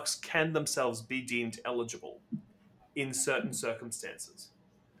Starbucks can themselves be deemed eligible in certain circumstances,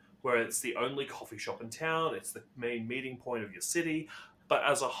 where it's the only coffee shop in town, it's the main meeting point of your city, but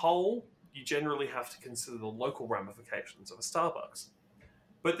as a whole, you generally have to consider the local ramifications of a Starbucks.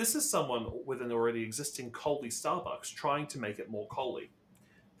 But this is someone with an already existing coaly Starbucks trying to make it more coaly.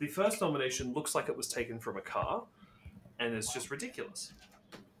 The first nomination looks like it was taken from a car, and it's just ridiculous.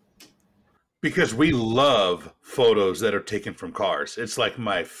 Because we love photos that are taken from cars. It's like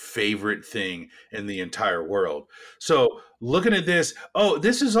my favorite thing in the entire world. So looking at this,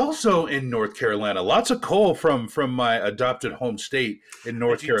 this is also in North Carolina. Lots of coal from my adopted home state in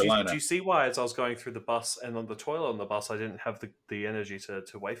North Carolina. Do you see why, as I was going through the bus and on the toilet on the bus, I didn't have the energy to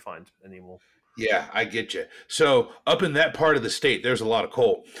wayfind anymore? Yeah, I get you. So up in that part of the state, there's a lot of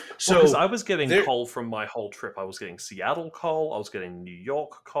coal. So because I was getting there- coal from my whole trip. I was getting Seattle coal. I was getting New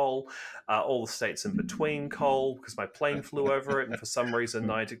York coal. All the states in between coal because my plane flew over it, and for some reason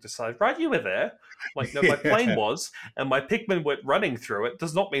Niantic decided, right, you were there. Like, no, my plane was, and my Pikmin went running through it.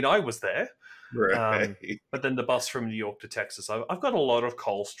 Does not mean I was there. right. But then the bus from New York to Texas. I've got a lot of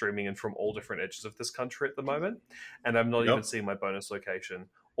coal streaming in from all different edges of this country at the moment, and I'm not Yep. even seeing my bonus location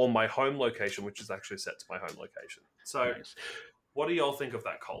or my home location, which is actually set to my home location. So, Nice. what do y'all think of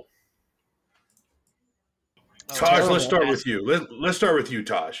that coal? Oh, Taj, terrible. let's start with you. Let's start with you,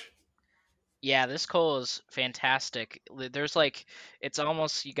 Taj. Yeah, this coal is fantastic. There's like, it's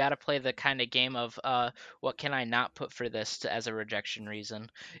almost, you got to play the kind of game of what can I not put for this as a rejection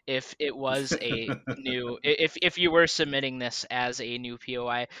reason. If it was a new, if you were submitting this as a new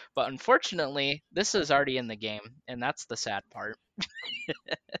POI, but unfortunately, this is already in the game, and that's the sad part.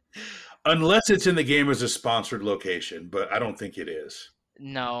 Unless it's in the game as a sponsored location, but I don't think it is.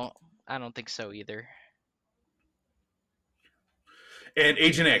 No, I don't think so either. And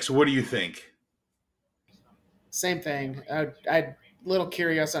Agent X, what do you think? Same thing. I'm a little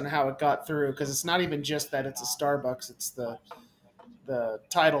curious on how it got through because it's not even just that it's a Starbucks. It's the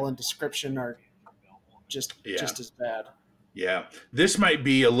title and description are just as bad. Yeah, this might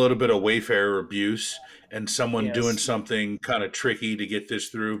be a little bit of Wayfarer abuse and someone Yes. doing something kind of tricky to get this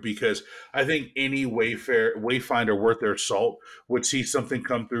through, because I think any Wayfinder worth their salt would see something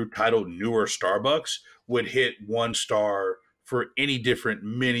come through titled Newer Starbucks, would hit 1 star for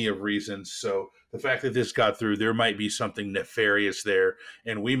many of reasons. So the fact that this got through, there might be something nefarious there,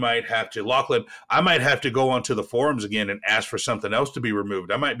 and we might have to, Lachlan, I might have to go onto the forums again and ask for something else to be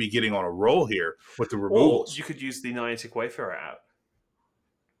removed. I might be getting on a roll here with the Or removals. you could use the Niantic Wayfarer app.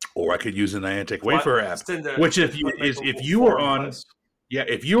 Or I could use the Niantic Wayfarer app, Send a- which if you were forum on, post.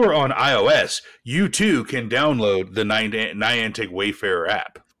 if you were on iOS, you too can download the Niantic Wayfarer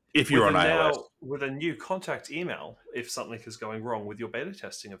app if you're on With a iOS. now, with a new contact email if something is going wrong with your beta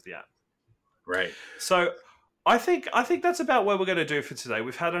testing of the app. Right. So I think that's about where we're going to do for today.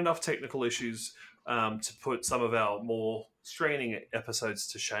 We've had enough technical issues to put some of our more straining episodes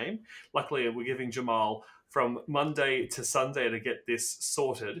to shame. Luckily, we're giving Jamal from Monday to Sunday to get this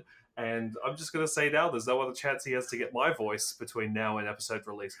sorted. And I'm just going to say now, there's no other chance he has to get my voice between now and episode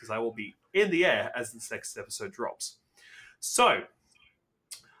release, because I will be in the air as this next episode drops. So,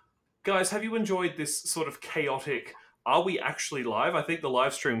 guys, have you enjoyed this sort of chaotic, are we actually live? I think the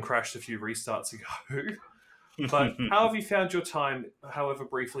live stream crashed a few restarts ago. But how have you found your time, however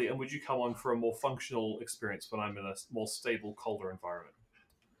briefly, and would you come on for a more functional experience when I'm in a more stable, colder environment?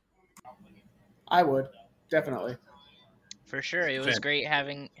 I would definitely. For sure, it was great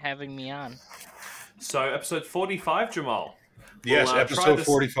having me on. So, episode 45, Jamal. Yes, We'll, try episode this-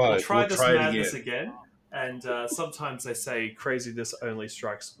 45. We'll try We'll this try it madness again. And sometimes they say craziness only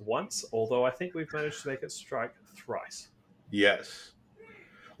strikes once, although I think we've managed to make it strike thrice. Yes.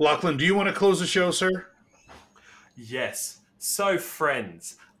 Lachlan, do you want to close the show, sir? Yes. So,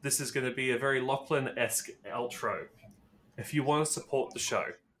 friends, this is going to be a very Lachlan-esque outro. If you want to support the show,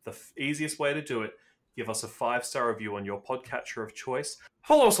 the easiest way to do it, give us a 5-star review on your podcatcher of choice.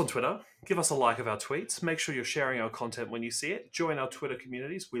 Follow us on Twitter. Give us a like of our tweets. Make sure you're sharing our content when you see it. Join our Twitter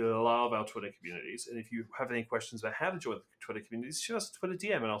communities. We love our Twitter communities. And if you have any questions about how to join the Twitter communities, shoot us a Twitter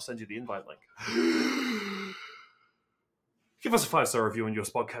DM and I'll send you the invite link. Give us a 5-star review on your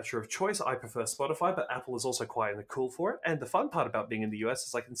podcatcher of choice. I prefer Spotify, but Apple is also quite cool for it. And the fun part about being in the US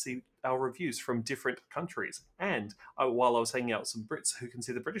is I can see our reviews from different countries. And while I was hanging out with some Brits who can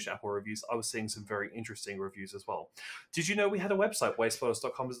see the British Apple reviews, I was seeing some very interesting reviews as well. Did you know we had a website?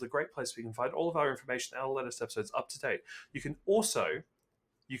 Wastepotters.com is the great place where you can find all of our information, our latest episodes up to date. You can also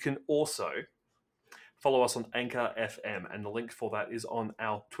follow us on Anchor FM, and the link for that is on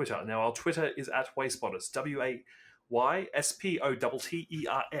our Twitter. Now, our Twitter is at Wastepotters,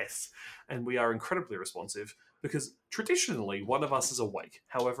 WAYSPOTTERS, and we are incredibly responsive because traditionally one of us is awake.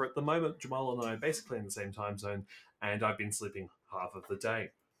 However, at the moment, Jamal and I are basically in the same time zone, and I've been sleeping half of the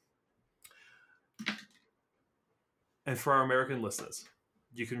day. And for our American listeners,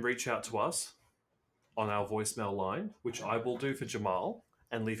 you can reach out to us on our voicemail line, which I will do for Jamal,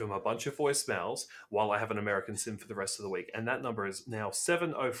 and leave him a bunch of voicemails while I have an American sim for the rest of the week. And that number is now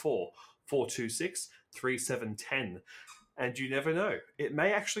 704-426-3710. And you never know. It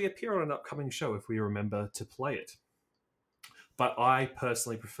may actually appear on an upcoming show if we remember to play it. But I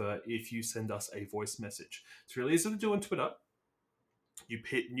personally prefer if you send us a voice message. It's really easy to do on Twitter. You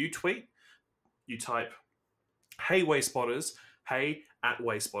hit new tweet, you type, hey Wayspotters, hey at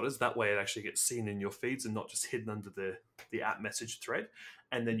Wayspotters. That way it actually gets seen in your feeds and not just hidden under the app message thread.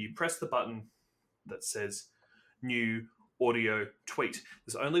 And then you press the button that says new audio tweet.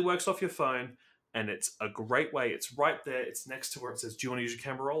 This only works off your phone, and it's a great way. It's right there. It's next to where it says, do you want to use your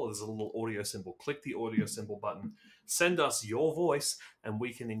camera roll? There's a little audio symbol. Click the audio symbol button. Send us your voice, and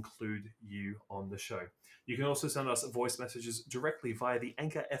we can include you on the show. You can also send us voice messages directly via the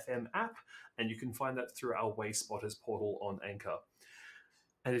Anchor FM app, and you can find that through our Way Spotters portal on Anchor.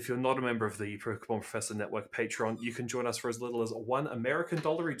 And if you're not a member of the Pokemon Professor Network Patreon, you can join us for as little as $1 American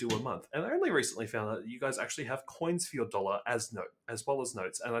a month. And I only recently found out that you guys actually have coins for your dollar as well as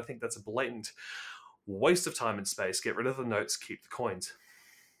notes. And I think that's a blatant waste of time and space. Get rid of the notes, keep the coins.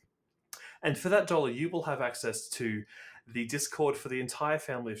 And for that dollar, you will have access to the Discord for the entire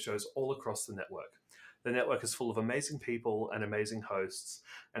family of shows all across the network. The network is full of amazing people and amazing hosts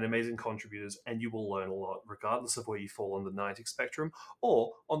and amazing contributors, and you will learn a lot, regardless of where you fall on the Niantic spectrum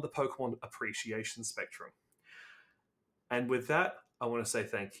or on the Pokemon appreciation spectrum. And with that, I want to say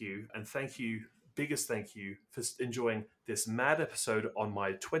thank you, and biggest thank you for enjoying this mad episode on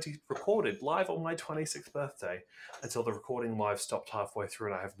recorded live on my 26th birthday, until the recording live stopped halfway through,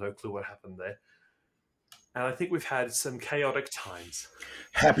 and I have no clue what happened there. And I think we've had some chaotic times.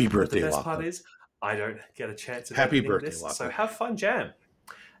 Happy birthday, The best Lachlan. part is, I don't get a chance of Happy editing birthday, this, Lachlan. so have fun, jam.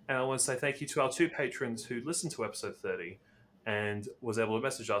 And I want to say thank you to our 2 patrons who listened to episode 30 and was able to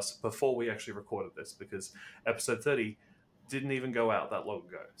message us before we actually recorded this, because episode 30 didn't even go out that long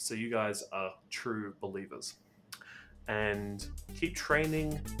ago. So you guys are true believers. And keep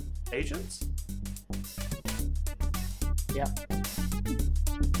training agents. Yeah.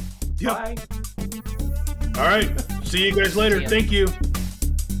 Yep. Bye. All right. See you guys later. See ya. Thank you.